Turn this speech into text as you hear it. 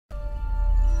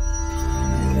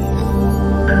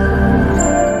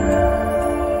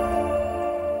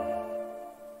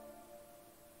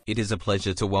It is a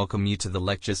pleasure to welcome you to the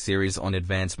lecture series on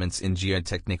advancements in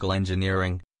geotechnical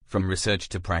engineering, from research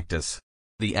to practice.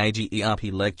 The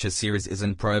AGERP lecture series is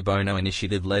an pro bono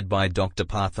initiative led by Dr.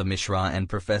 Partha Mishra and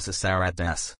Professor Sarat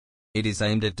Das. It is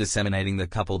aimed at disseminating the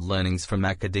coupled learnings from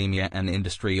academia and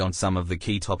industry on some of the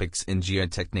key topics in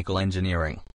geotechnical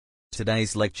engineering.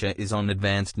 Today's lecture is on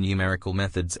advanced numerical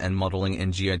methods and modelling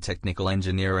in geotechnical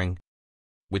engineering,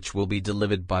 which will be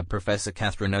delivered by Professor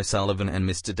Catherine O'Sullivan and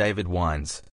Mr. David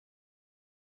Wines.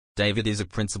 David is a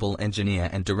principal engineer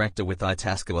and director with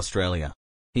Itasca Australia.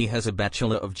 He has a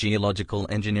Bachelor of Geological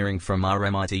Engineering from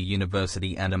RMIT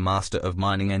University and a Master of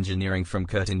Mining Engineering from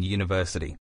Curtin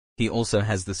University. He also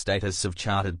has the status of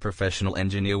Chartered Professional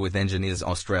Engineer with Engineers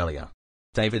Australia.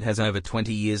 David has over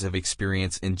 20 years of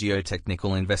experience in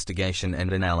geotechnical investigation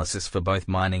and analysis for both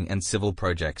mining and civil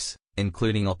projects,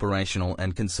 including operational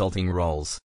and consulting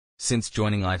roles. Since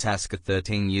joining Itasca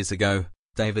 13 years ago,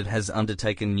 David has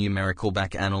undertaken numerical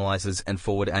back analyzers and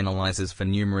forward analyzers for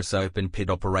numerous open pit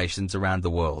operations around the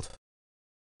world.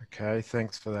 Okay,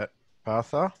 thanks for that,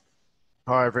 Partha.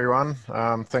 Hi everyone,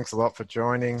 thanks a lot for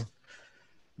joining.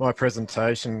 My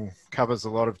presentation covers a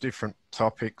lot of different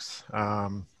topics,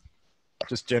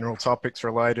 just general topics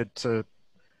related to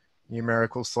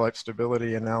numerical slope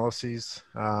stability analyses.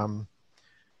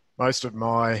 Most of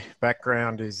my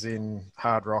background is in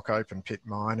hard rock open pit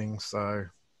mining, so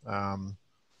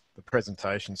the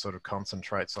presentation sort of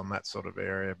concentrates on that sort of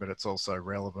area, but it's also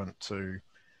relevant to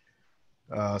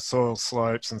soil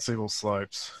slopes and civil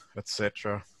slopes,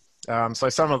 etc. So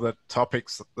some of the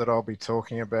topics that I'll be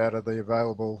talking about are the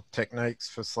available techniques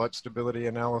for slope stability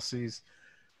analyses,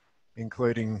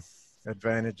 including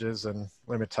advantages and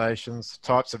limitations,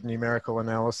 types of numerical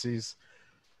analyses.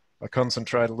 I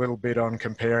concentrate a little bit on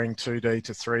comparing 2D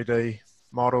to 3D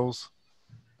models,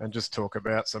 and just talk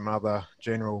about some other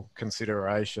general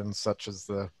considerations, such as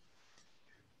the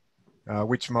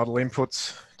which model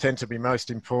inputs tend to be most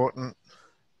important,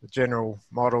 the general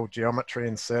model geometry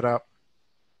and setup,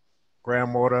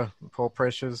 groundwater and pore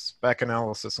pressures, back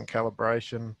analysis and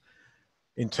calibration,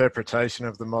 interpretation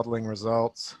of the modelling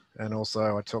results, and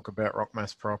also I talk about rock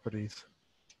mass properties.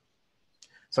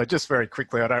 So just very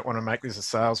quickly, I don't want to make this a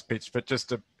sales pitch, but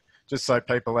just so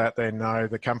people out there know,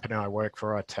 the company I work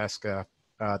for, Itasca,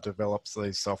 develops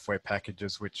these software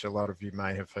packages, which a lot of you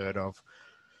may have heard of,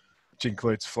 which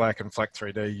includes FLAC and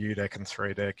FLAC3D, UDEC and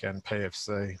 3DEC, and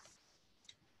PFC.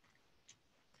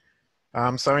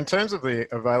 So in terms of the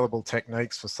available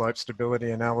techniques for slope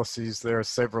stability analyses, there are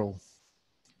several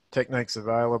techniques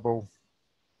available,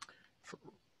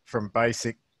 from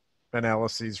basic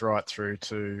analyses right through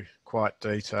to quite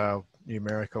detailed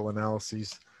numerical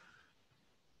analyses.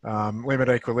 Limit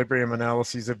equilibrium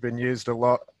analyses have been used a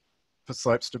lot for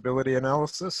slope stability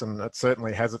analysis, and it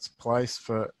certainly has its place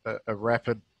for a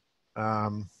rapid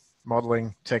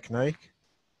modelling technique.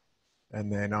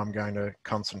 And then I'm going to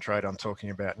concentrate on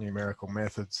talking about numerical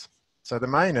methods. So the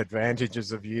main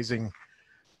advantages of using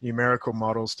numerical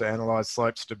models to analyse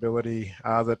slope stability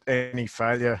are that any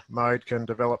failure mode can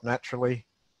develop naturally,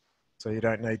 so you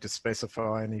don't need to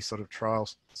specify any sort of trial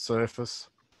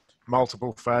surface.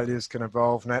 Multiple failures can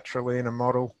evolve naturally in a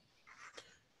model.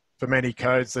 For many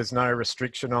codes, there's no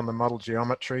restriction on the model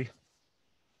geometry,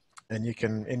 and you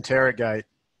can interrogate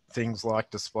things like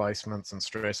displacements and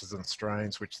stresses and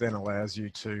strains, which then allows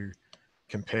you to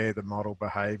compare the model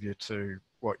behaviour to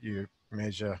what you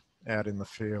measure out in the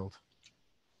field.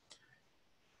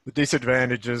 The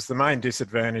disadvantages, the main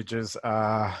disadvantages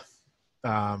are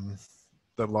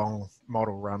the long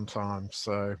model runtime.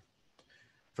 So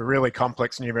for really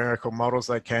complex numerical models,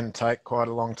 they can take quite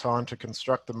a long time to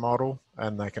construct the model,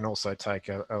 and they can also take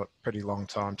a pretty long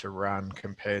time to run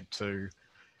compared to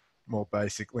more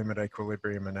basic limit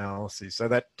equilibrium analyses. So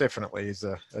that definitely is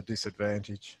a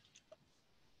disadvantage.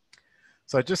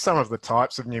 So just some of the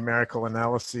types of numerical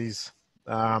analyses.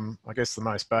 I guess the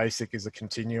most basic is a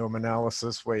continuum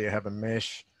analysis, where you have a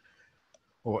mesh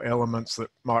or elements that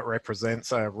might represent,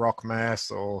 say, a rock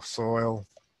mass or soil.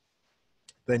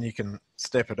 Then you can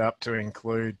step it up to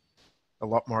include a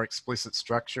lot more explicit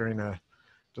structure in a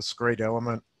discrete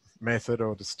element method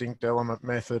or distinct element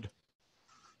method.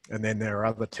 And then there are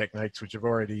other techniques which have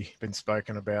already been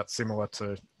spoken about, similar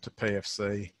to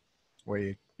PFC,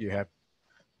 where you have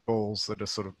balls that are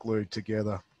sort of glued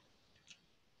together.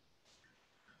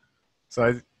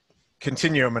 So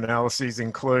continuum analyses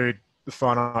include the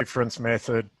finite difference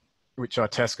method, which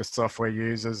Itasca software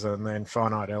uses, and then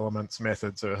finite elements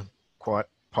methods are quite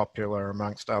popular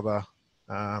amongst other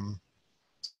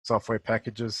software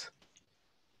packages.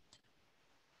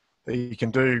 You can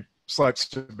do slope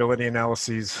stability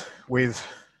analyses with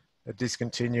a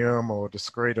discontinuum or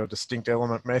discrete or distinct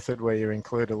element method where you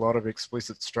include a lot of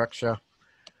explicit structure.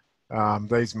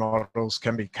 These models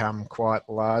can become quite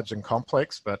large and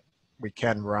complex, but we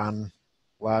can run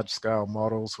large-scale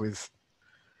models with,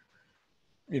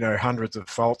 you know, hundreds of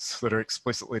faults that are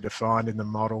explicitly defined in the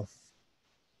model.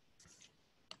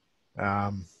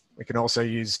 We can also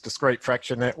use discrete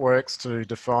fracture networks to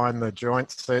define the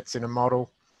joint sets in a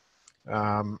model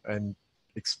and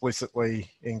explicitly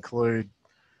include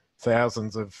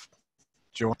thousands of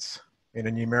joints in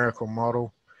a numerical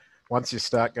model. Once you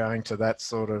start going to that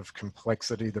sort of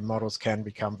complexity, the models can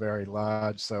become very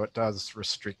large, so it does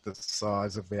restrict the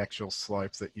size of the actual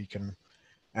slope that you can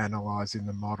analyze in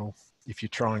the model if you're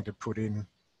trying to put in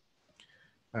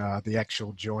the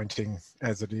actual jointing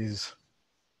as it is.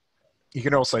 You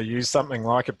can also use something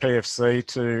like a PFC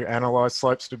to analyze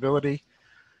slope stability.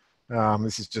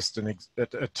 This is just a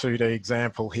 2D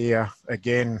example here.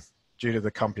 Again, due to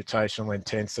the computational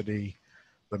intensity,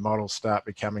 the models start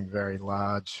becoming very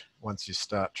large once you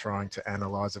start trying to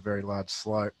analyze a very large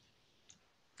slope.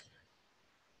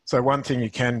 So one thing you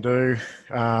can do,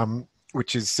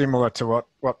 which is similar to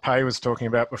what Pei was talking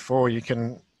about before, you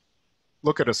can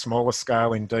look at a smaller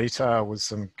scale in detail with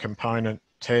some component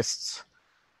tests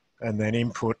and then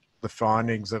input the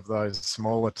findings of those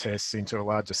smaller tests into a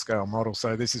larger scale model.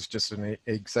 So this is just an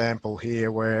example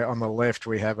here where on the left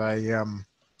we have a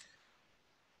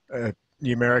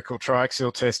numerical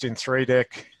triaxial test in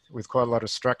 3DEC with quite a lot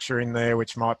of structure in there,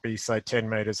 which might be say 10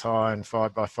 meters high and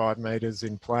 5 by 5 meters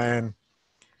in plan.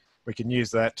 We can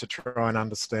use that to try and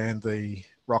understand the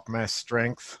rock mass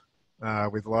strength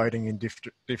with loading in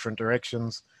different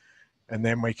directions. And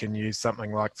then we can use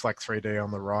something like FLAC 3D on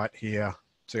the right here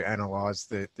to analyze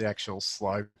the actual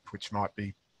slope, which might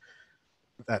be,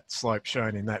 that slope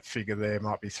shown in that figure there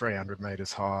might be 300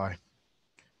 meters high.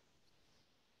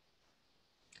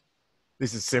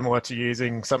 This is similar to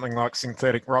using something like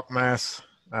synthetic rock mass,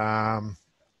 where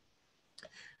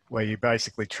you're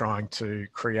basically trying to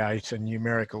create a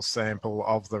numerical sample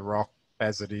of the rock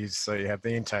as it is. So you have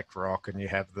the intact rock and you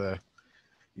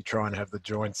try and have the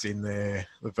joints in there,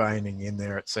 the veining in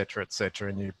there, et cetera,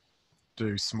 and you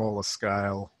do smaller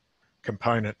scale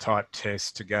component type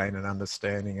tests to gain an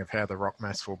understanding of how the rock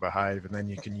mass will behave, and then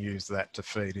you can use that to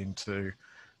feed into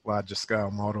larger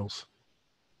scale models.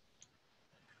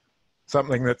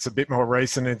 Something that's a bit more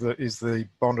recent is the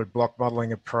bonded block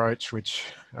modelling approach, which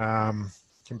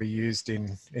can be used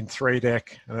in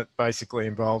 3DEC, and it basically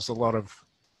involves a lot of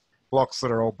blocks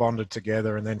that are all bonded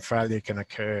together, and then failure can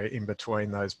occur in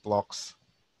between those blocks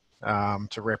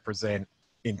to represent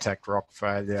intact rock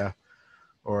failure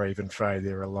or even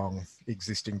failure along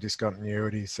existing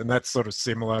discontinuities. And that's sort of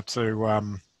similar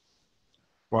to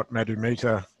what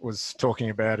Madhumita was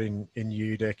talking about in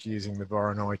UDEC using the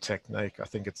Voronoi technique. I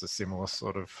think it's a similar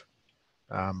sort of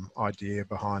idea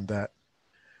behind that.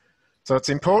 So it's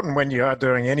important when you are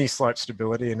doing any slope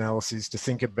stability analysis to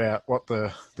think about what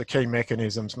the key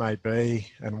mechanisms may be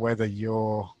and whether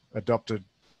your adopted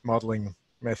modelling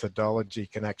methodology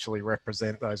can actually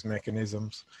represent those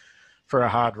mechanisms. For a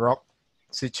hard rock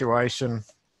situation,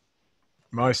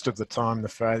 most of the time the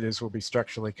failures will be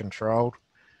structurally controlled.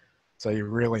 So you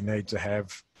really need to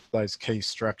have those key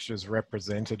structures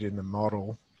represented in the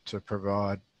model to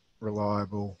provide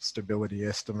reliable stability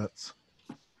estimates.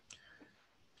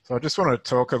 So I just want to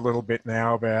talk a little bit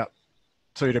now about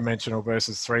two-dimensional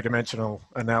versus three-dimensional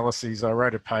analyses. I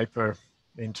wrote a paper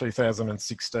in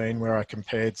 2016 where I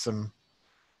compared some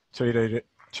 2D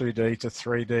to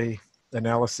 3D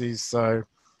analyses. So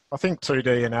I think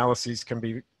 2D analyses can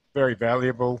be very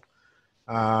valuable.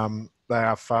 They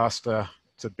are faster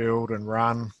to build and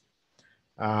run,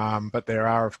 but there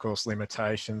are of course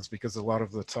limitations because a lot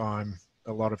of the time,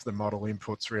 a lot of the model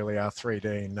inputs really are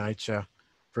 3D in nature.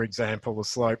 For example, the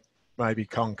slope may be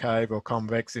concave or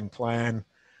convex in plan.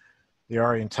 The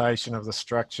orientation of the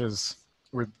structures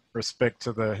with respect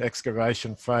to the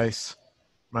excavation face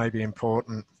may be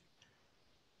important.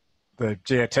 The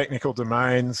geotechnical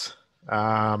domains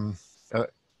are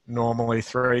normally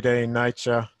 3D in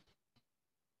nature.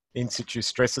 In situ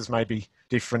stresses may be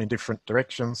different in different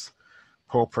directions.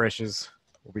 Pore pressures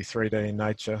will be 3D in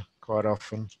nature quite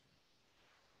often.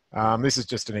 This is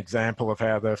just an example of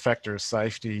how the factor of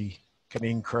safety can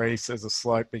increase as the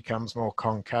slope becomes more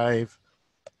concave.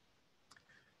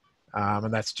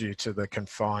 And that's due to the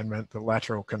confinement, the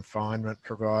lateral confinement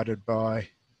provided by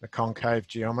the concave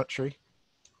geometry.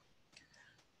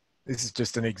 This is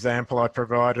just an example I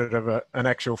provided of an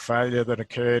actual failure that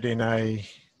occurred in a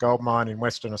gold mine in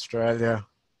Western Australia.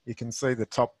 You can see the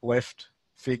top left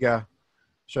figure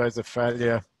shows a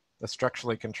failure a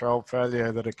structurally controlled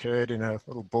failure that occurred in a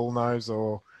little bullnose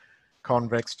or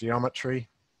convex geometry.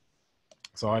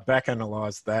 So I back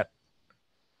analysed that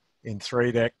in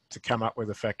 3DEC to come up with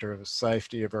a factor of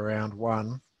safety of around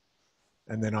 1.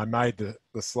 And then I made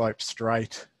the slope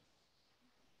straight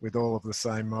with all of the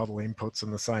same model inputs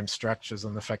and the same structures,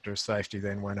 and the factor of safety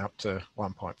then went up to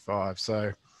 1.5.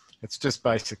 So it's just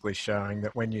basically showing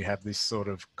that when you have this sort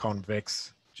of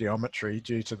convex geometry,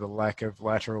 due to the lack of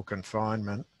lateral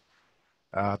confinement,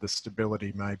 the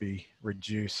stability may be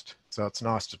reduced. So it's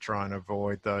nice to try and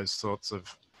avoid those sorts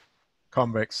of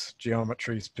convex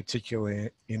geometries, particularly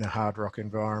in a hard rock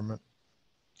environment.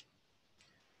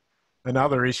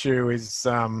 Another issue is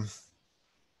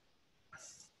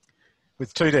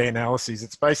with 2D analyses,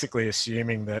 it's basically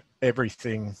assuming that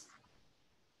everything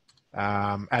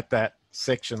at that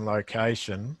section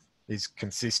location is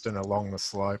consistent along the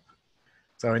slope.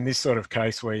 So in this sort of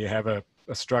case where you have a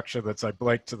structure that's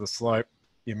oblique to the slope,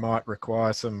 you might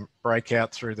require some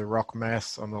breakout through the rock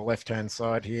mass on the left-hand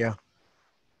side here.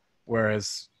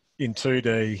 Whereas in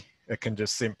 2D, it can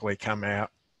just simply come out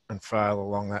and fail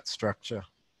along that structure.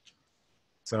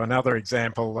 So another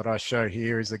example that I show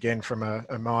here is again from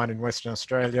a mine in Western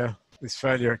Australia. This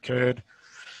failure occurred.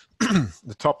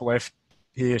 The top left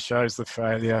here shows the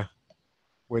failure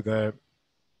with a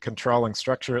controlling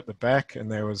structure at the back,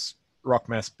 and there was rock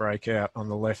mass breakout on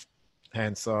the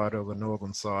left-hand side or the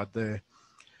northern side there.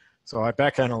 So I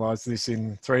back analysed this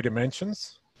in 3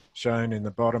 dimensions, shown in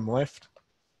the bottom left,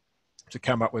 to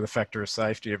come up with a factor of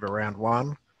safety of around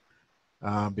 1,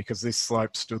 because this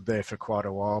slope stood there for quite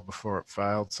a while before it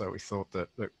failed. So we thought that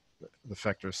the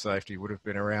factor of safety would have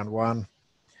been around 1.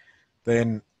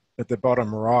 Then at the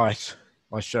bottom right,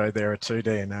 I show there a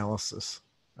 2D analysis.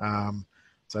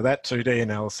 So that 2D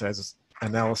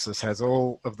analysis has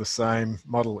all of the same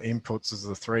model inputs as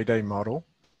the 3D model,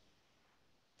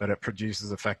 but it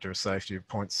produces a factor of safety of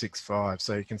 0.65.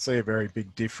 So you can see a very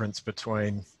big difference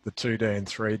between the 2D and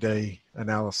 3D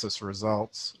analysis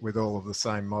results with all of the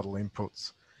same model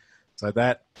inputs. So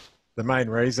that the main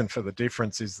reason for the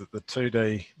difference is that the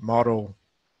 2D model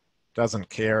doesn't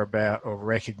care about or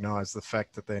recognize the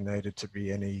fact that there needed to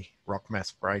be any rock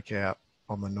mass breakout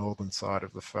on the northern side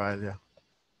of the failure.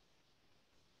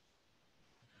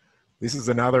 This is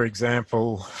another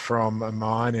example from a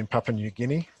mine in Papua New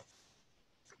Guinea,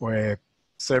 where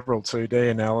several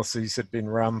 2D analyses had been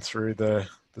run through the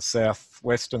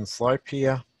southwestern slope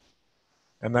here.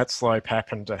 And that slope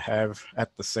happened to have,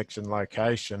 at the section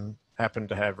location, happened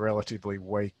to have relatively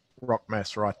weak rock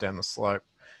mass right down the slope.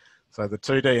 So the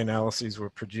 2D analyses were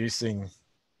producing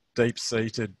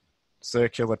deep-seated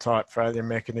circular type failure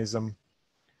mechanism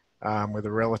with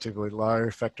a relatively low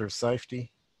factor of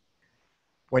safety.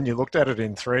 When you looked at it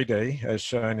in 3D, as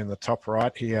shown in the top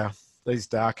right here, these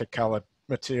darker coloured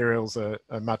materials are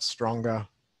much stronger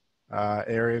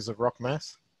areas of rock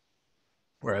mass,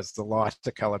 whereas the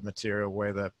lighter coloured material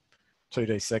where the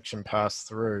 2D section passed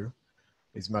through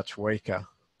is much weaker.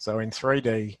 So in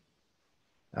 3D,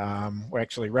 we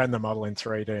actually ran the model in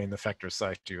 3D and the factor of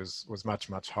safety was much,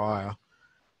 much higher,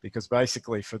 because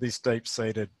basically for this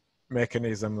deep-seated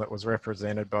mechanism that was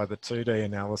represented by the 2D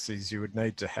analyses, you would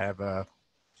need to have a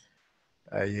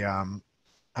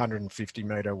 150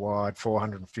 metre wide,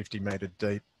 450 metre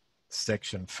deep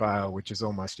section fail, which is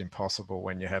almost impossible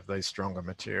when you have these stronger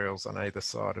materials on either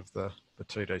side of the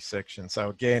 2D section. So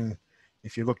again,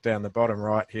 if you look down the bottom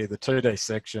right here, the 2D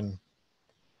section,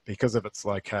 because of its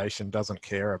location, doesn't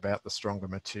care about the stronger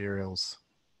materials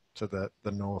to the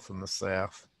north and the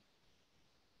south.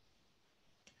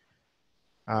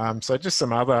 So just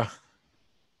some other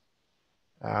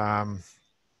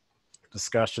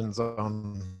discussions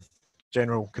on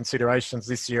general considerations.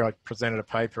 This year I presented a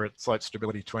paper at Slope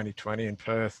Stability 2020 in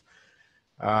Perth,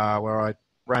 where I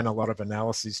ran a lot of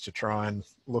analyses to try and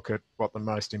look at what the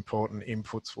most important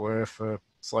inputs were for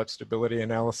slope stability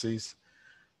analyses.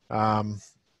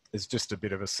 There's just a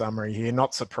bit of a summary here.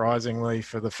 Not surprisingly,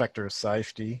 for the factor of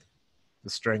safety, the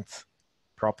strength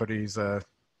properties are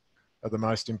the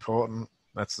most important.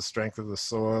 That's the strength of the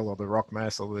soil or the rock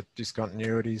mass or the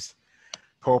discontinuities.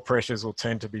 Pore pressures will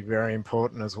tend to be very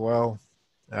important as well.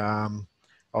 I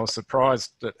was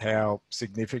surprised at how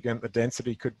significant the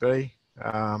density could be.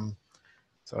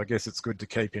 So I guess it's good to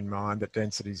keep in mind that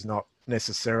density is not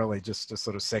necessarily just a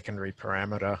sort of secondary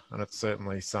parameter, and it's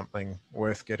certainly something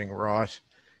worth getting right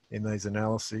in these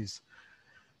analyses.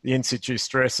 The in situ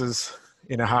stresses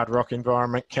in a hard rock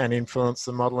environment can influence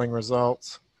the modelling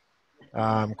results.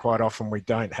 Quite often we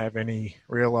don't have any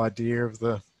real idea of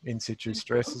the in situ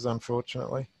stresses,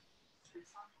 unfortunately.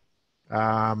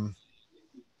 The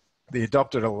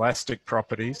adopted elastic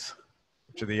properties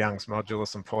which are the Young's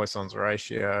modulus and Poisson's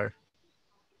ratio,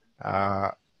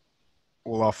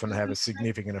 will often have a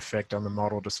significant effect on the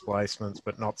model displacements,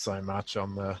 but not so much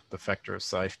on the factor of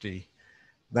safety.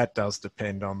 That does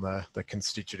depend on the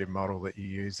constitutive model that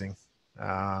you're using.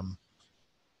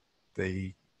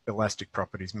 The elastic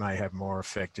properties may have more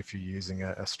effect if you're using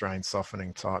a strain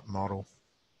softening type model.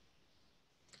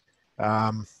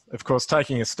 Of course,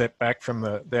 taking a step back from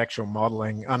the actual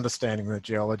modelling, understanding the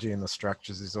geology and the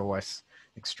structures is always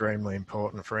extremely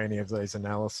important for any of these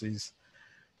analyses.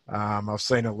 I've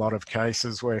seen a lot of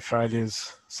cases where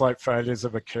slope failures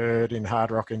have occurred in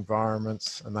hard rock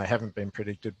environments and they haven't been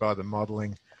predicted by the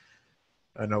modelling.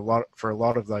 And for a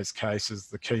lot of those cases,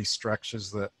 the key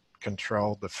structures that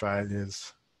controlled the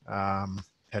failures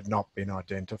had not been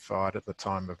identified at the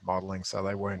time of modelling, so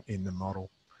they weren't in the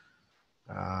model.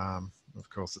 Of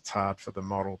course, it's hard for the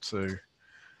model to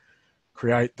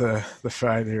create the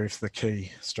failure if the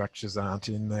key structures aren't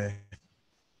in there.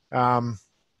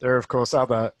 There are, of course,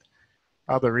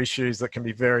 other issues that can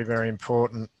be very, very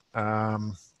important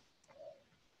that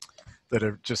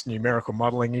are just numerical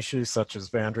modelling issues, such as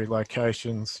boundary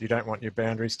locations. You don't want your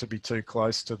boundaries to be too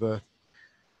close to the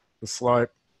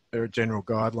slope. There are general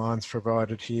guidelines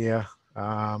provided here.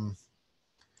 The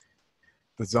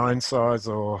zone size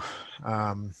or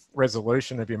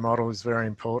resolution of your model is very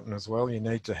important as well. You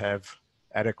need to have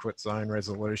adequate zone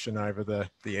resolution over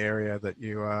the area that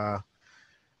you are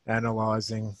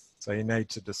analysing. So you need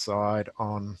to decide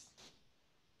on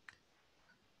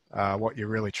what you're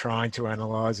really trying to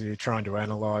analyse. Are you trying to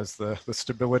analyse the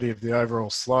stability of the overall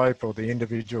slope or the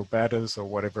individual batters or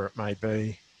whatever it may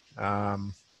be?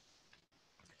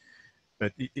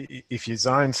 But if your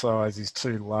zone size is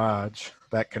too large,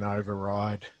 that can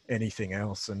override anything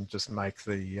else and just make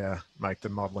the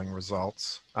modelling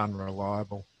results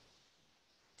unreliable.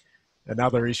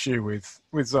 Another issue with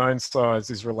zone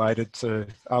size is related to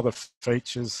other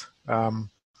features.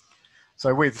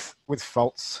 So with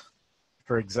faults,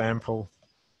 for example,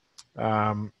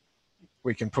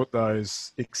 we can put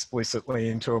those explicitly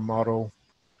into a model.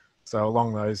 So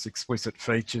along those explicit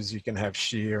features, you can have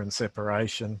shear and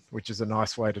separation, which is a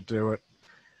nice way to do it.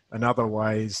 Another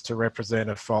way is to represent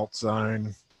a fault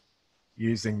zone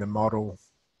using the model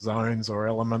zones or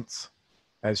elements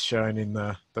as shown in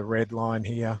the red line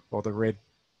here, or the red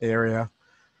area.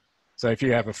 So if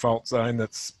you have a fault zone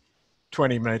that's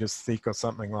 20 meters thick or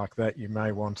something like that, you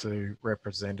may want to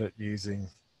represent it using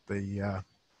the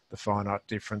finite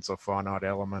difference or finite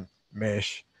element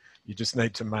mesh. You just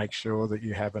need to make sure that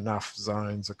you have enough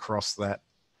zones across that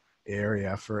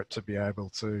area for it to be able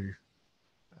to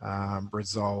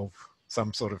resolve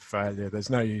some sort of failure. There's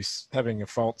no use having a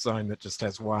fault zone that just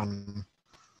has one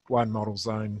model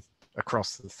zone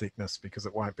across the thickness, because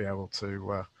it won't be able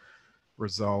to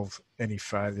resolve any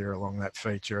failure along that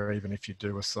feature, even if you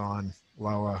do assign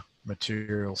lower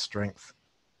material strength.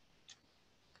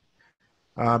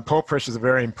 Pore pressures are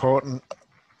very important.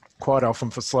 Quite often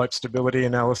for slope stability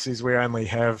analyses, we only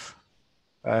have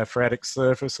a phreatic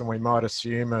surface, and we might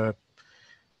assume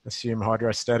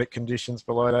hydrostatic conditions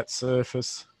below that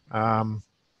surface.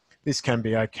 This can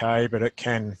be okay, but it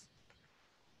can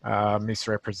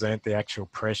misrepresent the actual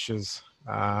pressures.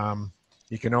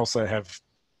 You can also have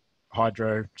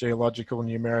hydrogeological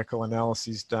numerical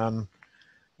analyses done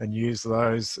and use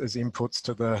those as inputs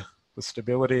to the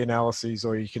stability analyses,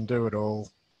 or you can do it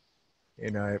all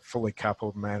in a fully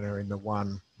coupled manner in the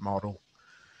one model.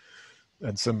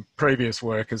 And some previous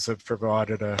workers have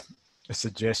provided a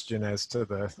suggestion as to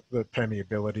the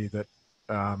permeability that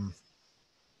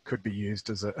could be used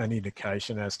as an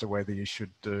indication as to whether you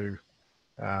should do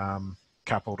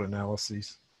coupled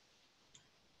analyses.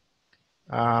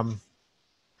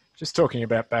 Just talking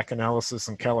about back analysis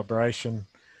and calibration.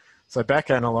 So back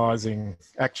analysing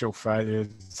actual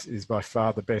failures is by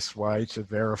far the best way to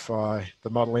verify the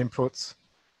model inputs.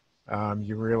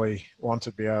 You really want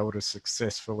to be able to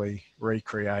successfully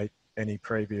recreate any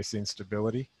previous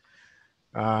instability.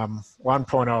 One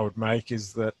point I would make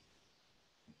is that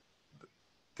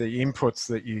the inputs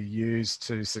that you use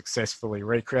to successfully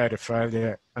recreate a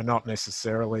failure are not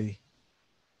necessarily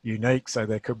unique. So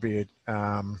there could be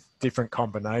different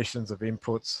combinations of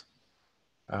inputs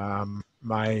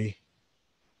may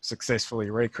successfully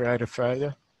recreate a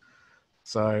failure.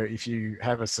 So if you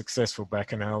have a successful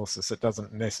back analysis, it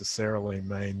doesn't necessarily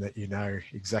mean that you know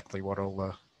exactly what all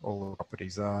the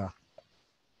properties are.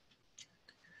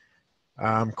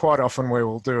 Quite often we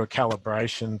will do a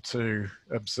calibration to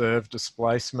observe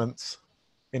displacements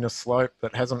in a slope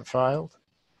that hasn't failed.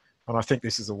 And I think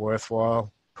this is a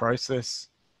worthwhile process,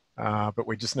 but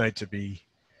we just need to be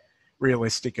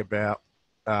realistic about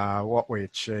what we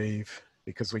achieve,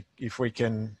 because if we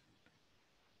can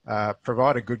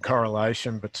provide a good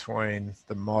correlation between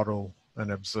the model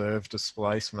and observed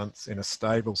displacements in a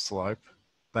stable slope,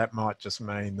 that might just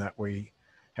mean that we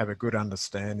have a good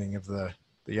understanding of the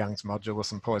Young's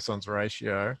modulus and Poisson's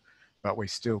ratio, but we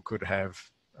still could have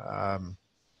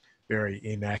very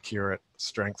inaccurate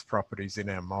strength properties in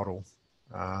our model.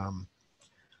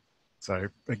 So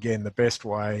again, the best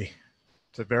way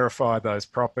to verify those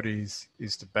properties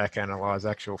is to back analyze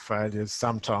actual failures.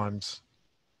 Sometimes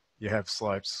you have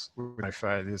slopes with no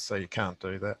failures, so you can't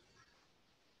do that.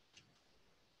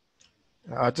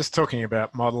 Just talking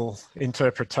about model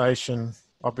interpretation,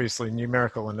 obviously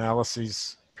numerical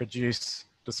analyses produce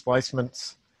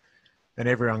displacements, and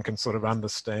everyone can sort of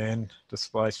understand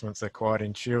displacements. They're quite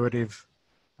intuitive,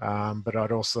 but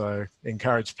I'd also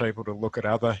encourage people to look at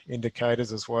other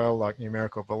indicators as well, like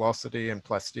numerical velocity and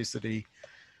plasticity,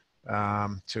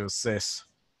 to assess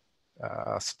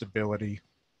stability.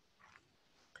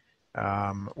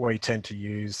 We tend to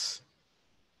use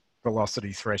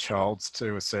velocity thresholds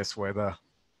to assess whether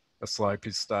a slope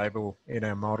is stable in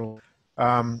our model.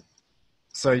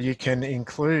 So you can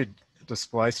include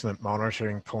displacement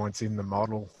monitoring points in the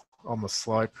model on the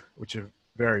slope, which are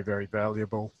very, very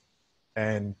valuable.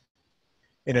 And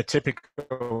in a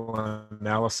typical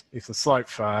analysis, if the slope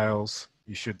fails,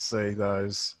 you should see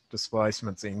those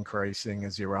displacements increasing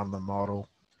as you run the model.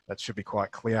 That should be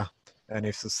quite clear. And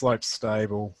if the slope's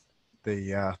stable,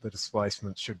 the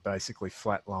displacement should basically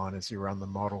flatline as you run the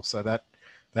model. So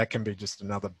that can be just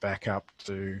another backup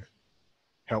to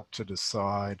help to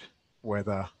decide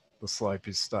whether the slope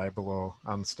is stable or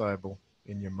unstable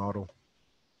in your model.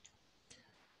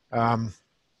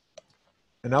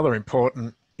 Another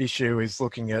important issue is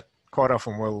looking at, quite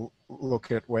often we'll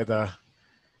look at whether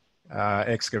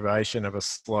excavation of a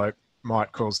slope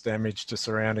might cause damage to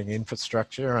surrounding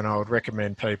infrastructure, and I would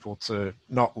recommend people to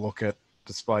not look at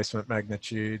displacement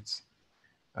magnitudes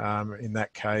in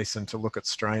that case, and to look at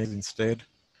strains instead.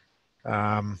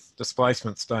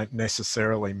 Displacements don't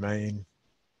necessarily mean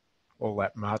all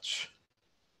that much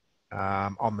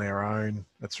on their own.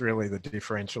 It's really the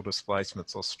differential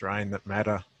displacements or strain that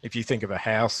matter. If you think of a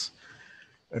house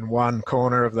and one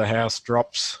corner of the house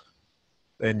drops,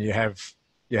 then you have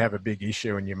a big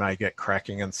issue and you may get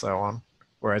cracking and so on.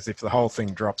 Whereas if the whole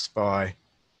thing drops by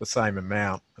the same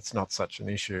amount, it's not such an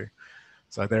issue.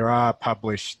 So there are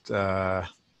published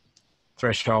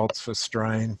thresholds for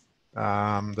strain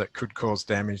that could cause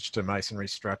damage to masonry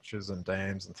structures and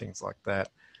dams and things like that.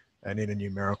 And in a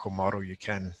numerical model, you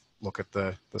can look at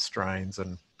the strains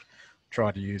and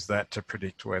try to use that to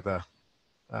predict whether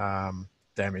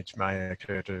damage may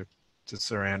occur to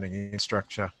surrounding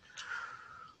infrastructure.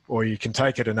 Or you can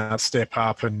take it another step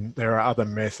up, and there are other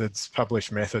methods,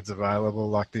 published methods available,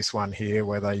 like this one here,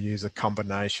 where they use a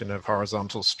combination of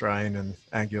horizontal strain and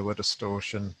angular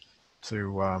distortion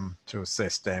to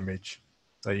assess damage.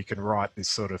 So you can write this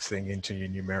sort of thing into your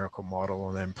numerical model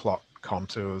and then plot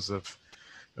contours of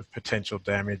potential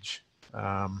damage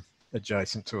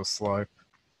adjacent to a slope.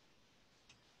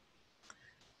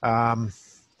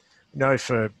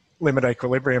 For limit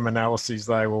equilibrium analyses,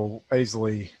 they will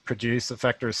easily produce a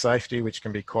factor of safety, which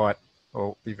can be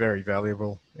be very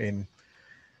valuable in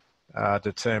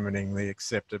determining the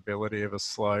acceptability of a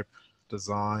slope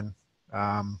design.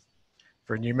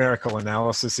 For a numerical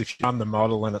analysis, if you run the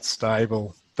model and it's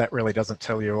stable, that really doesn't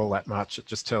tell you all that much. It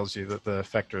just tells you that the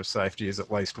factor of safety is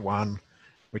at least 1,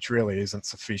 which really isn't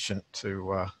sufficient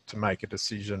to make a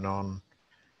decision on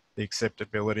the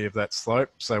acceptability of that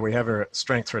slope. So we have a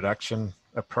strength reduction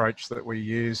approach that we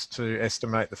use to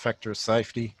estimate the factor of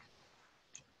safety.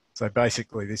 So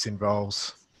basically this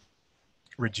involves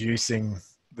reducing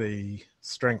the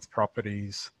strength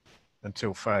properties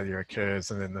until failure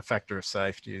occurs, and then the factor of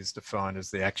safety is defined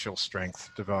as the actual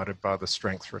strength divided by the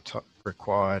strength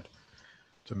required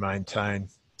to maintain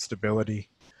stability.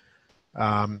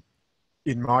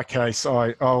 In my case,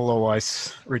 I'll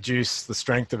always reduce the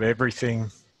strength of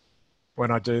everything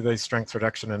when I do these strength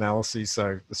reduction analyses.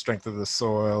 So the strength of the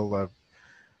soil,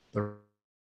 the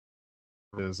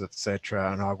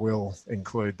etc., and I will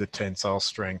include the tensile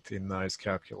strength in those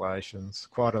calculations.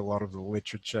 Quite a lot of the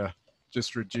literature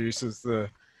just reduces the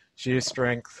shear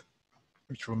strength,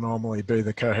 which will normally be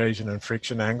the cohesion and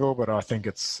friction angle, but I think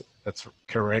it's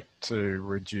correct to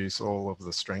reduce all of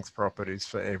the strength properties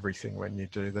for everything when you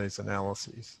do these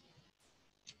analyses.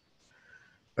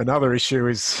 Another issue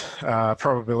is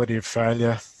probability of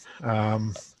failure.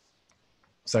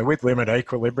 So with limit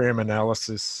equilibrium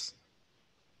analysis,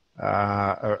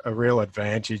 a real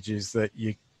advantage is that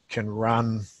you can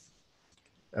run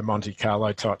a Monte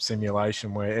Carlo type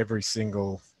simulation where every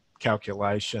single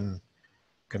calculation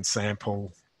can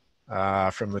sample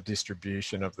from the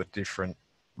distribution of the different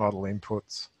model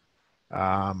inputs.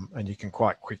 And you can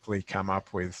quite quickly come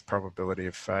up with probability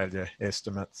of failure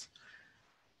estimates.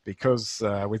 Because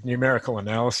with numerical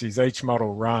analyses, each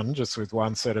model run just with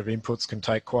one set of inputs can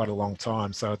take quite a long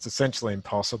time. So it's essentially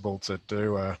impossible to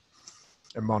do a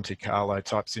Monte Carlo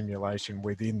type simulation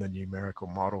within the numerical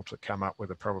model to come up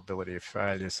with a probability of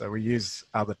failure. So we use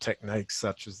other techniques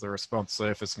such as the response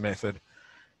surface method.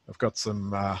 I've got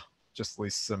some, just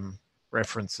list some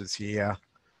references here.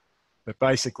 But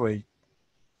basically,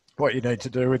 what you need to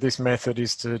do with this method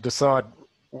is to decide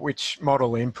which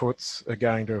model inputs are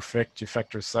going to affect your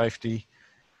factor of safety,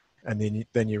 and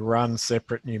then you run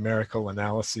separate numerical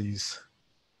analyses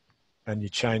and you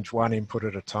change one input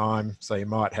at a time. So you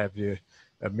might have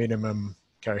a minimum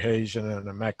cohesion and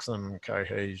a maximum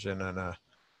cohesion and a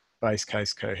base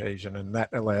case cohesion, and that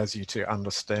allows you to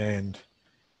understand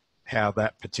how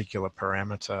that particular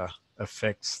parameter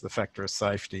affects the factor of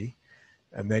safety.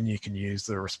 And then you can use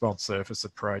the response surface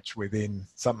approach within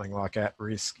something like at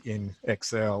risk in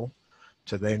Excel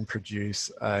to then produce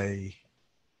a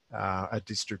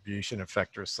distribution of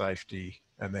factor of safety.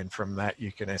 And then from that,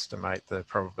 you can estimate the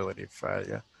probability of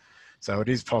failure. So it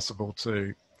is possible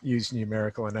to use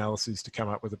numerical analyses to come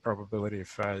up with a probability of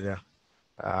failure,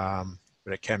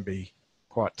 but it can be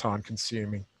quite time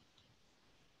consuming.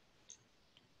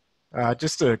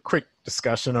 Just a quick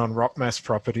discussion on rock mass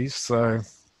properties. So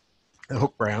the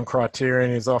Hooke-Brown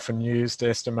criterion is often used to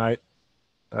estimate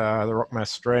the rock mass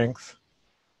strength.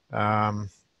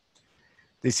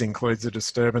 This includes a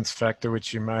disturbance factor,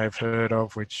 which you may have heard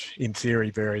of, which in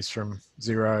theory varies from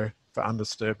 0 for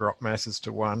undisturbed rock masses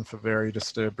to 1 for very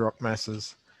disturbed rock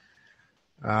masses.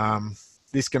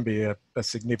 This can be a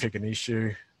significant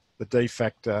issue. The D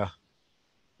factor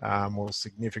will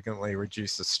significantly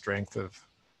reduce the strength of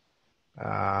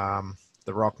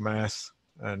the rock mass,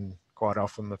 and quite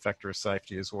often the factor of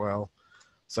safety as well.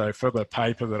 So for the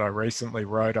paper that I recently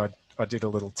wrote, I did a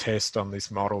little test on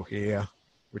this model here,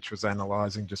 which was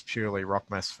analysing just purely rock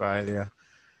mass failure.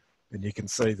 And you can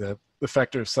see the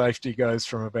factor of safety goes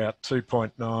from about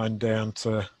 2.9 down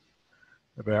to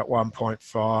about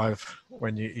 1.5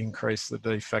 when you increase the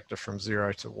D factor from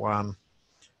 0 to 1.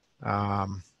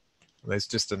 There's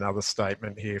just another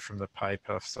statement here from the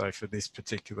paper. So for this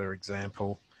particular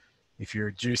example, if you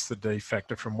reduce the D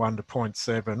factor from 1 to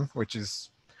 0.7, which is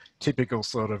typical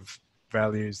sort of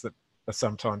values that are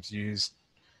sometimes used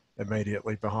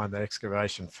immediately behind the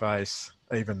excavation face,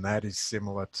 even that is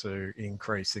similar to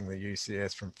increasing the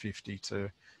UCS from 50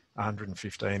 to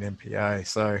 115 MPa.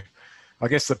 So I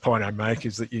guess the point I make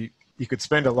is that you could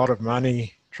spend a lot of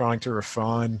money trying to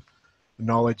refine the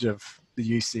knowledge of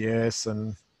the UCS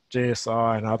and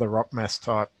GSI and other rock mass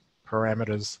type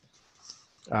parameters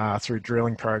through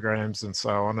drilling programs and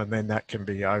so on, and then that can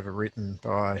be overwritten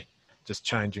by just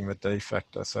changing the D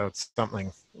factor. So it's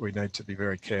something we need to be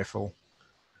very careful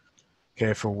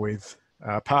with.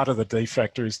 Part of the D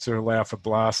factor is to allow for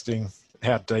blasting.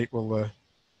 How deep will the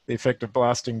effect of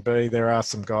blasting be? There are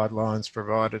some guidelines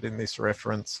provided in this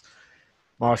reference.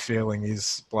 My feeling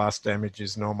is blast damage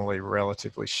is normally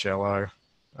relatively shallow,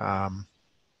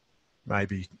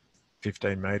 maybe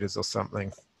 15 meters or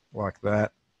something like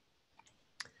that.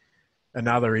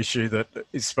 Another issue that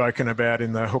is spoken about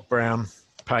in the Hooke-Brown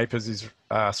papers is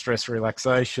stress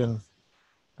relaxation,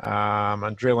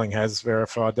 and drilling has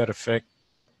verified that effect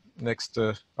next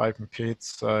to open pits.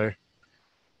 So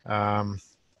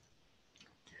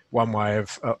one way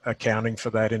of accounting for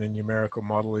that in a numerical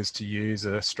model is to use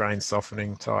a strain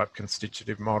softening type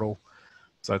constitutive model.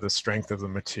 So the strength of the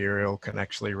material can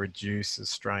actually reduce as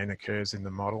strain occurs in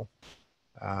the model.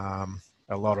 A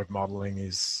lot of modelling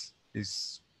is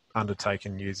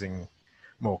undertaken using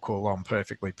more Coulomb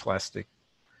perfectly plastic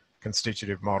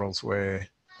constitutive models where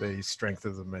the strength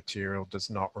of the material does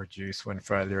not reduce when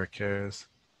failure occurs,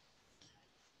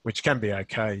 which can be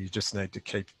okay. You just need to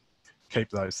keep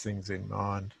those things in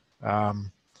mind.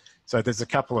 So there's a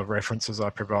couple of references I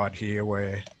provide here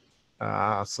where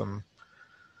some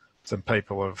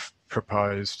people have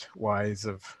proposed ways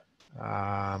of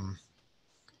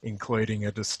including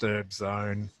a disturbed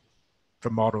zone for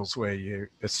models where you're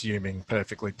assuming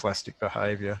perfectly plastic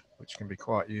behaviour, which can be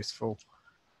quite useful.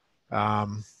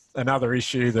 Another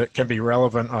issue that can be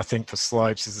relevant, I think, for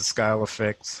slopes is the scale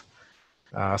effects.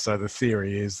 So the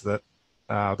theory is that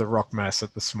the rock mass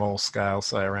at the small scale,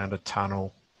 say around a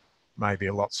tunnel, may be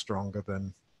a lot stronger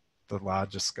than the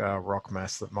larger scale rock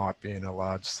mass that might be in a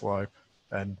large slope.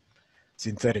 And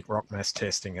synthetic rock mass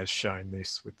testing has shown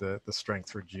this with the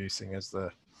strength reducing as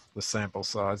the sample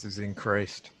size is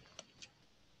increased.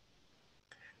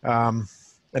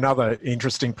 Another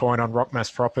interesting point on rock mass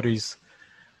properties,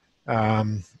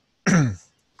 some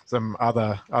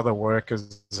other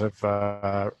workers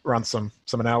have run some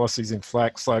analyses in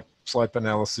FLAC, slope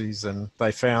analyses, and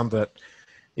they found that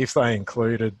if they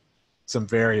included some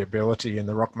variability in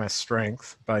the rock mass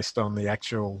strength based on the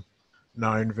actual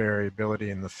known variability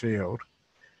in the field,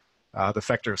 the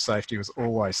factor of safety was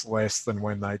always less than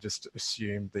when they just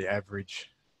assumed the average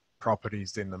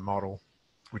properties in the model,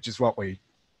 which is what we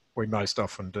most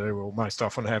often do. We'll most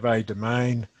often have a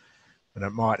domain, and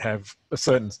it might have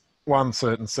one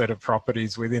certain set of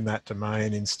properties within that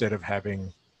domain instead of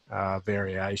having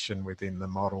variation within the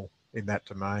model in that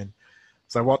domain.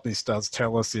 So what this does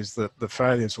tell us is that the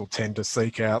failures will tend to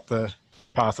seek out the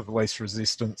path of least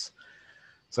resistance.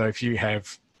 So if you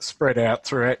have spread out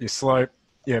throughout your slope,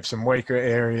 you have some weaker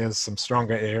areas, some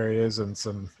stronger areas, and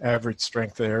some average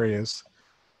strength areas,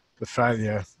 the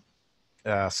failure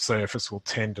surface will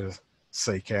tend to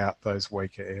seek out those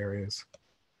weaker areas.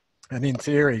 And in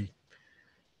theory,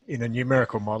 in a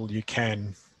numerical model, you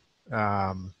can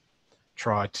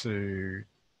try to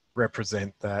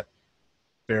represent that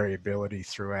variability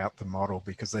throughout the model,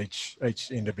 because each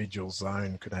individual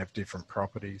zone could have different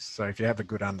properties. So if you have a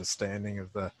good understanding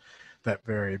of that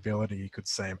variability, you could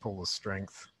sample the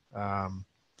strength and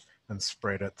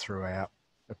spread it throughout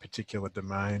a particular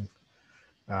domain.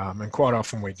 And quite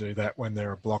often we do that when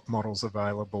there are block models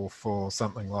available for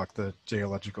something like the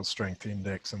geological strength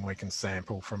index, and we can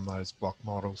sample from those block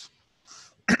models.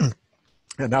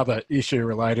 Another issue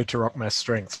related to rock mass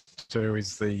strength too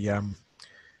is the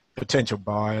potential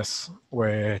bias,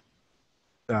 where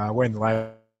when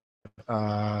lab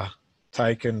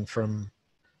taken from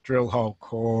drill hole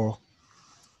core,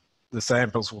 the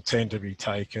samples will tend to be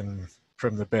taken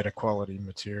from the better quality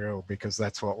material, because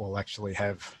that's what will actually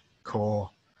have core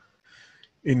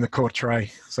in the core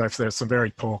tray. So if there's some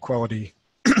very poor quality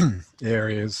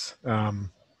areas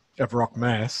of rock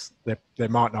mass, there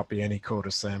might not be any core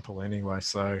to sample anyway.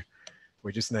 So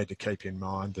we just need to keep in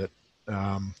mind that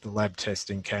the lab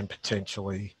testing can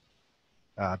potentially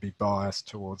be biased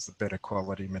towards the better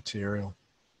quality material.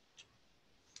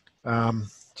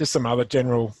 Just some other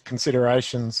general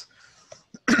considerations.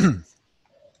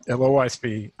 There'll always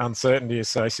be uncertainty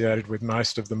associated with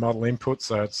most of the model inputs,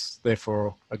 so it's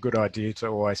therefore a good idea to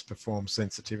always perform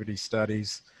sensitivity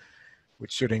studies,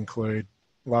 which should include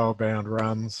lower bound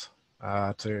runs.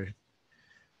 These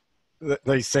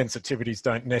sensitivities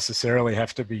don't necessarily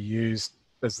have to be used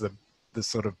as the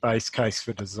sort of base case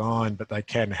for design, but they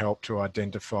can help to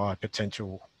identify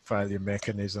potential failure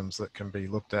mechanisms that can be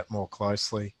looked at more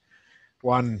closely.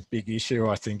 One big issue,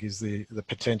 I think, is the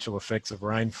potential effects of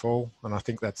rainfall, and I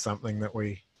think that's something that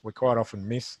we quite often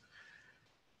miss.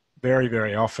 Very,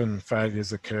 very often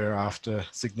failures occur after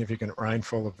significant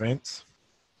rainfall events.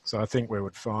 So I think we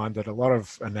would find that a lot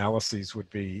of analyses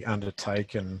would be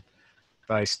undertaken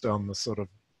based on the sort of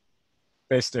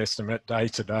best estimate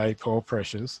day-to-day pore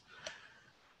pressures.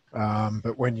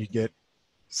 But when you get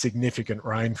significant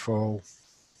rainfall,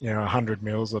 100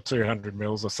 mils or 200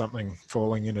 mils or something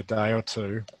falling in a day or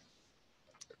two,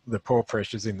 the pore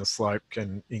pressures in the slope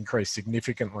can increase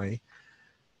significantly,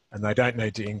 and they don't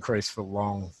need to increase for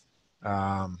long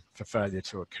for failure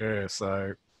to occur.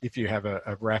 So if you have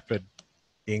a rapid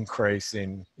increase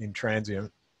in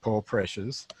transient pore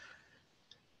pressures,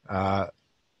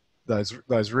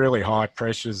 those really high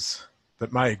pressures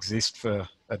that may exist for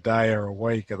a day or a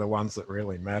week are the ones that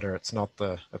really matter. It's not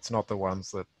the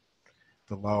ones that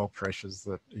the lower pressures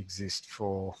that exist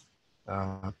for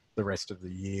the rest of the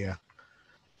year.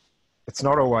 It's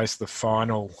not always the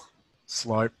final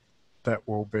slope that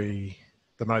will be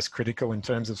the most critical in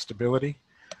terms of stability.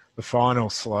 The final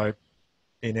slope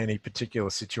in any particular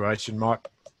situation might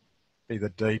be the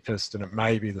deepest and it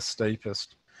may be the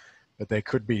steepest, but there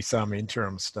could be some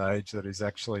interim stage that is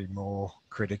actually more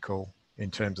critical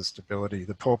in terms of stability.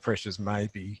 The pore pressures may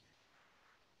be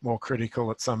more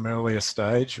critical at some earlier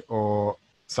stage, or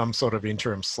some sort of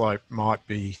interim slope might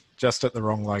be just at the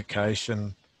wrong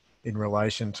location in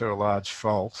relation to a large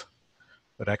fault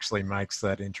that actually makes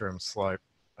that interim slope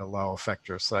a lower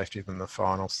factor of safety than the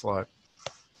final slope.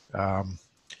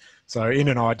 So in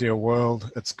an ideal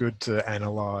world, it's good to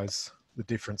analyse the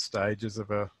different stages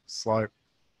of a slope.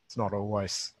 It's not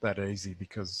always that easy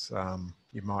because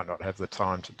you might not have the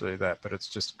time to do that, but it's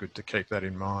just good to keep that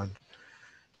in mind.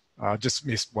 I just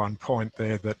missed one point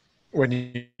there, that when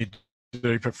you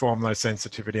do perform those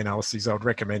sensitivity analyses, I would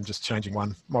recommend just changing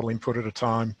one model input at a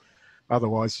time.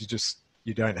 Otherwise,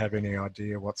 you don't have any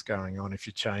idea what's going on. If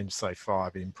you change, say,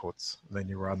 5 inputs, and then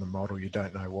you run the model, you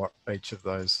don't know what each of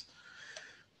those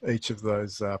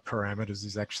parameters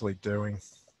is actually doing.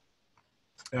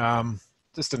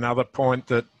 Just another point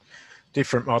that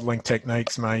different modelling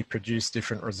techniques may produce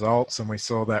different results, and we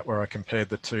saw that where I compared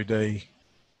the 2D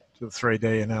to the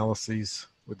 3D analyses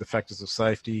with the factors of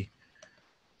safety.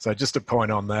 So just a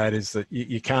point on that is that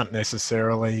you can't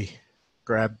necessarily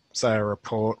grab, say, a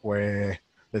report where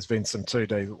there's been some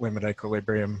 2D limit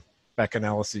equilibrium back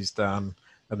analyses done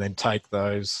and then take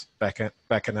those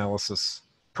back analysis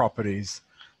properties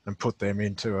and put them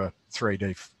into a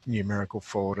 3D numerical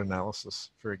forward analysis,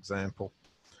 for example.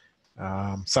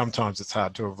 Sometimes it's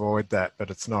hard to avoid that, but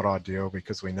it's not ideal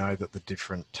because we know that the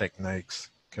different techniques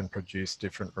can produce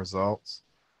different results.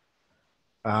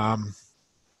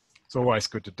 It's always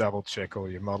good to double check all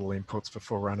your model inputs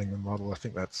before running the model. I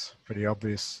think that's pretty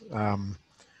obvious. And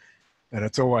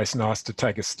it's always nice to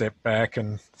take a step back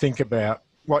and think about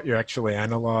what you're actually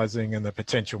analysing and the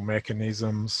potential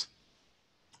mechanisms,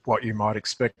 what you might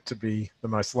expect to be the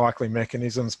most likely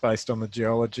mechanisms based on the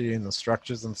geology and the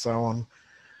structures and so on.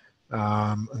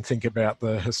 And think about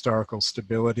the historical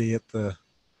stability at the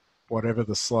whatever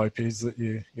the slope is that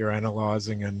you're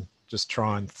analysing, and just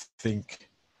try and think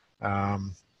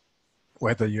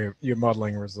whether your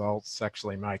modelling results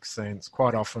actually make sense.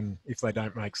 Quite often, if they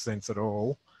don't make sense at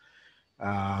all,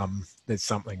 there's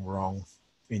something wrong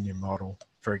in your model.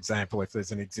 For example, if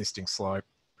there's an existing slope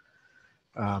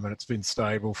and it's been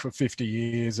stable for 50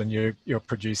 years and you're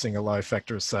producing a low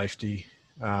factor of safety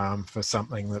for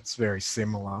something that's very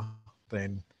similar,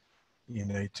 then you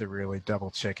need to really double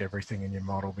check everything in your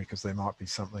model because there might be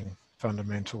something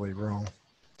fundamentally wrong.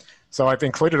 So I've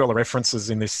included all the references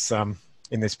in this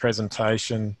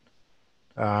presentation,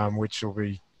 which will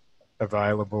be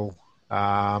available.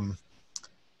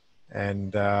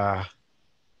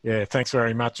 Yeah, thanks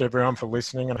very much everyone for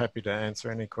listening. I'm happy to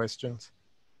answer any questions.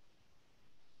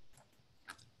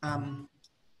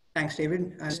 Thanks,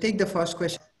 David. Let's take the first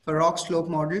question. For rock slope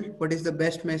model, what is the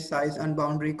best mesh size and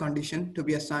boundary condition to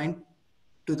be assigned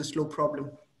to the slope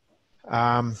problem?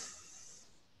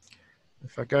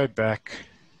 If I go back,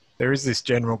 there is this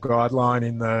general guideline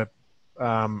in the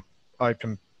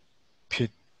open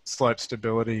pit slope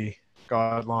stability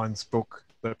guidelines book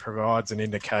that provides an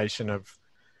indication of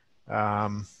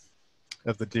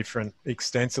the different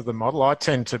extents of the model. I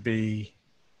tend to be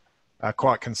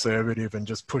quite conservative and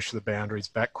just push the boundaries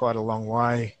back quite a long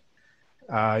way.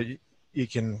 You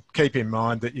can keep in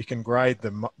mind that you can grade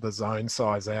the zone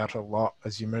size out a lot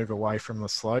as you move away from the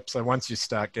slope. So once you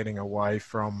start getting away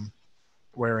from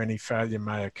where any failure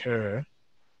may occur,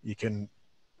 you can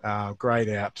grade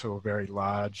out to a very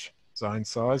large zone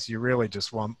size. You really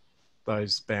just want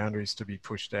those boundaries to be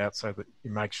pushed out so that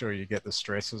you make sure you get the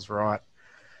stresses right.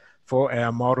 For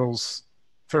our models,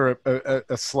 for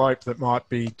a slope that might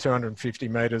be 250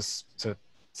 metres to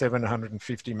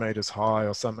 750 metres high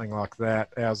or something like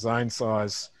that, our zone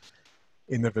size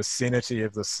in the vicinity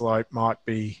of the slope might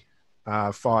be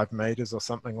 5 metres or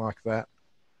something like that.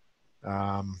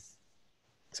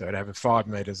 So it'd have a 5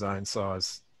 metre zone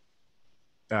size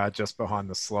just behind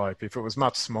the slope. If it was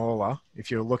much smaller, if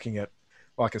you're looking at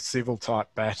like a civil type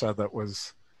batter that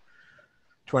was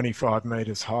 25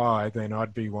 metres high, then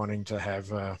I'd be wanting to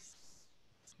have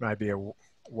maybe a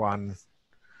 1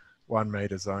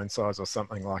 metre zone size or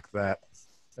something like that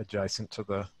adjacent to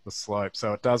the slope.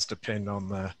 So it does depend on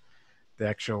the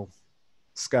actual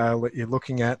scale that you're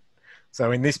looking at.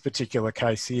 So in this particular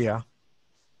case here,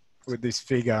 with this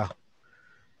figure,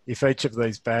 if each of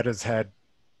these batters had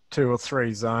 2 or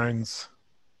 3 zones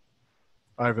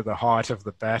over the height of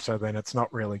the batter, then it's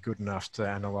not really good enough to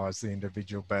analyse the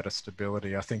individual batter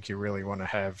stability. I think you really want to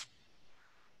have,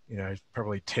 you know,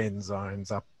 probably 10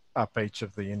 zones up each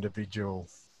of the individual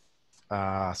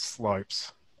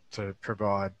slopes to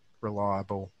provide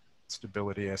reliable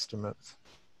stability estimates.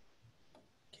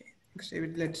 Okay, thanks,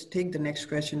 David. Let's take the next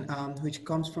question, which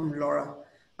comes from Laura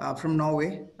from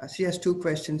Norway. She has 2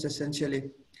 questions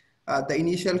essentially. The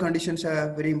initial conditions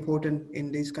are very important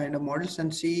in these kind of models,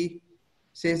 and she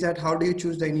says that how do you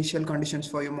choose the initial conditions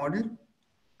for your model,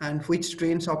 and which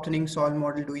strain softening soil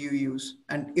model do you use,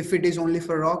 and if it is only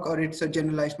for rock or it's a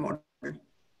generalized model?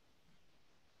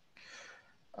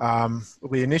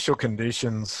 The initial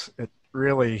conditions,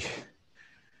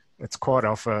 it's quite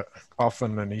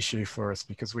often an issue for us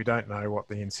because we don't know what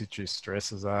the in situ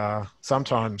stresses are.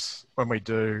 Sometimes when we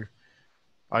do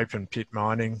open pit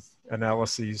mining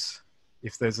analyses,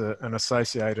 if there's an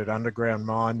associated underground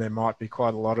mine, there might be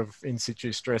quite a lot of in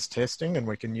situ stress testing, and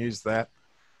we can use that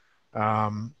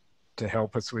to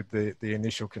help us with the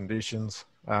initial conditions.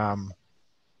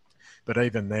 But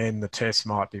even then, the tests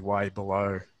might be way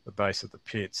below the base of the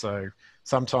pit. So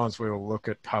sometimes we'll look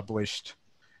at published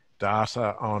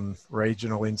data on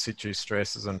regional in situ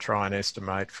stresses and try and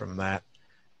estimate from that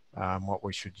what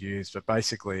we should use. But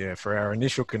basically, yeah, for our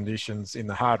initial conditions in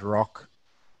the hard rock,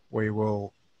 we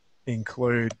will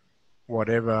include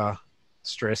whatever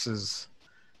stresses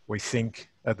we think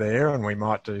are there, and we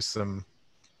might do some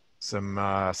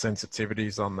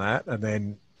sensitivities on that. And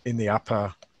then in the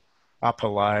upper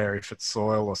layer, if it's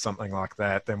soil or something like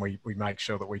that, then we make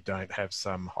sure that we don't have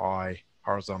some high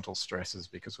horizontal stresses,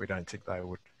 because we don't think they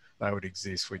would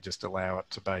exist. We just allow it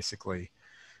to basically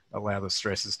allow the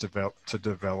stresses to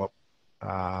develop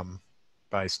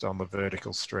based on the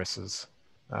vertical stresses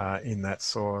in that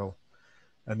soil.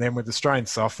 And then with the strain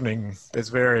softening, there's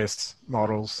various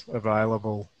models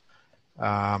available.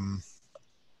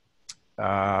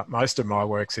 Most of my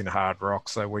work's in hard rock,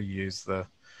 so we use the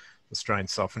strain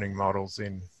softening models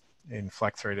in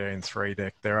FLAC 3D and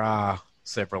 3DEC. There are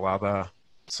several other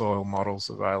soil models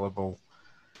available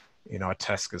in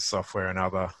Itasca's software and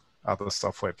other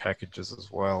software packages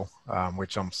as well,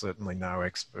 which I'm certainly no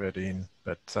expert in.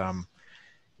 But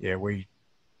yeah, we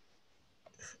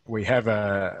have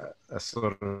a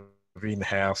sort of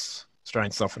in-house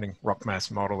strain softening rock mass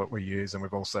model that we use, and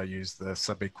we've also used the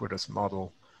subequitous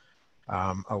model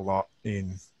a lot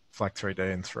in FLAC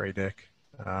 3D and 3DEC.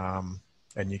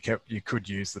 And you could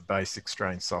use the basic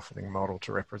strain softening model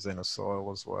to represent a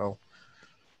soil as well.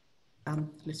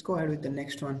 Let's go ahead with the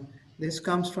next one. This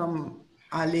comes from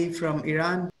Ali from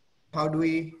Iran. How do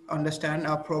we understand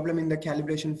our problem in the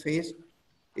calibration phase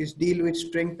is deal with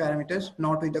string parameters,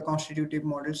 not with the constitutive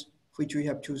models which we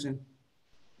have chosen?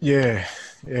 Yeah,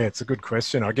 it's a good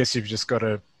question. I guess you've just got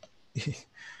to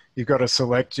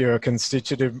select your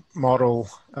constitutive model,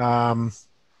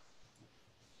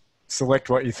 select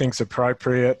what you think's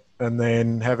appropriate, and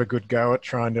then have a good go at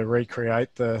trying to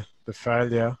recreate the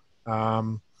failure.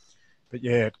 But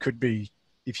yeah, it could be,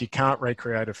 if you can't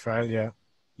recreate a failure,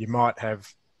 you might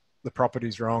have the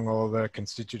properties wrong, or the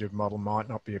constitutive model might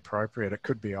not be appropriate. It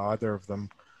could be either of them.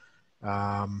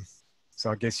 So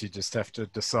I guess you just have to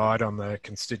decide on the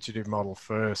constitutive model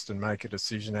first and make a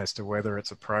decision as to whether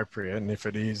it's appropriate. And if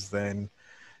it is, then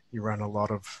you run a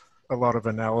lot of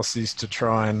analyses to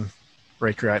try and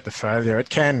recreate the failure. It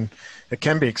can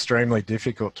be extremely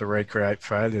difficult to recreate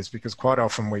failures, because quite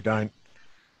often we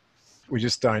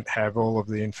just don't have all of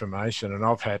the information. And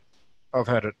I've had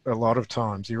it a lot of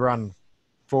times. You run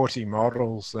 40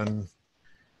 models, and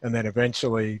then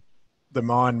eventually the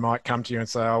mine might come to you and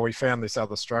say, oh, we found this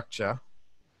other structure,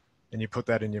 and you put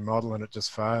that in your model and it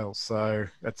just fails. So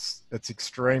it's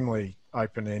extremely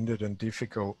open-ended and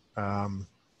difficult.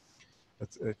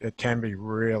 It can be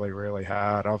really, really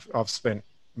hard. I've spent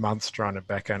months trying to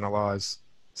back analyze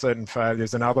certain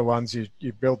failures, and other ones you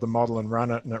build the model and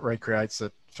run it and it recreates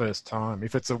it first time.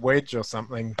 If it's a wedge or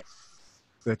something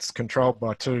that's controlled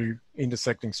by two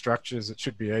intersecting structures, it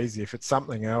should be easy. If it's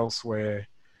something else where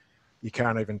you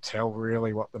can't even tell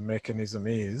really what the mechanism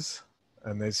is,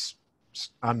 and there's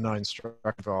unknown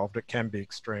structure involved, it can be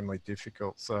extremely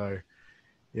difficult. So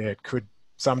yeah, it could,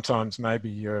 sometimes maybe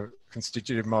your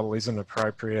constitutive model isn't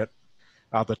appropriate.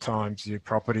 Other times your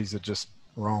properties are just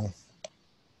wrong.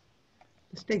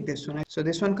 Let's take this one. So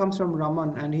this one comes from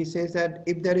Raman, and he says that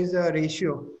if there is a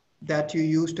ratio that you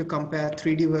use to compare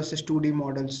 3D versus 2D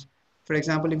models, for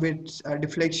example, if it's a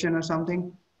deflection or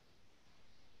something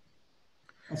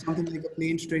like a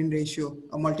plane strain ratio,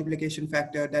 a multiplication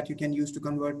factor that you can use to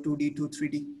convert 2D to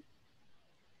 3D.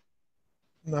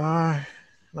 No,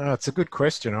 it's a good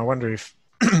question. I wonder if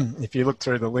if you look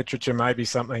through the literature, maybe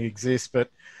something exists, but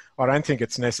I don't think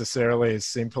it's necessarily as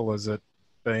simple as it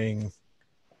being,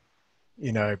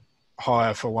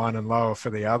 higher for one and lower for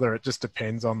the other. It just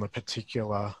depends on the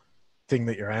particular thing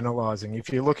that you're analyzing. If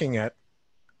you're looking at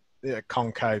a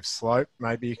concave slope,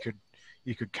 maybe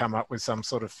you could come up with some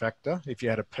sort of factor. If you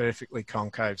had a perfectly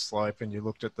concave slope and you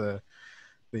looked at the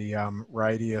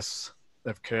radius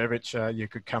of curvature, you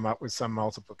could come up with some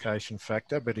multiplication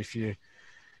factor. But if you're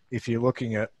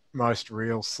looking at most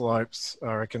real slopes,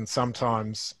 I reckon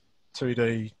sometimes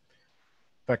 2D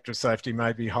factor of safety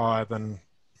may be higher than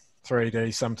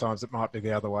 3D. Sometimes it might be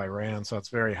the other way around. So it's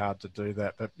very hard to do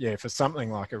that. But yeah, for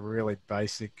something like a really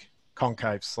basic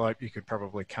concave slope, you could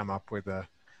probably come up with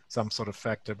some sort of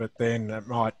factor, but then it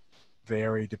might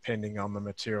vary depending on the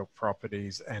material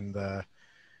properties and the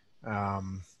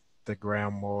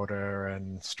groundwater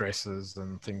and stresses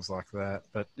and things like that.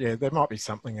 But yeah, there might be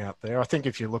something out there. I think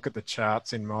if you look at the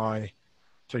charts in my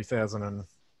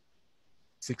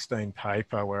 2016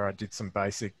 paper where I did some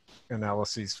basic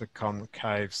analyses for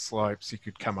concave slopes, you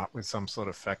could come up with some sort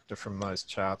of factor from those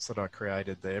charts that I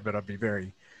created there, but I'd be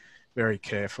very, very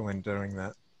careful in doing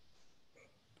that.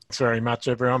 very much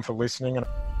everyone for listening.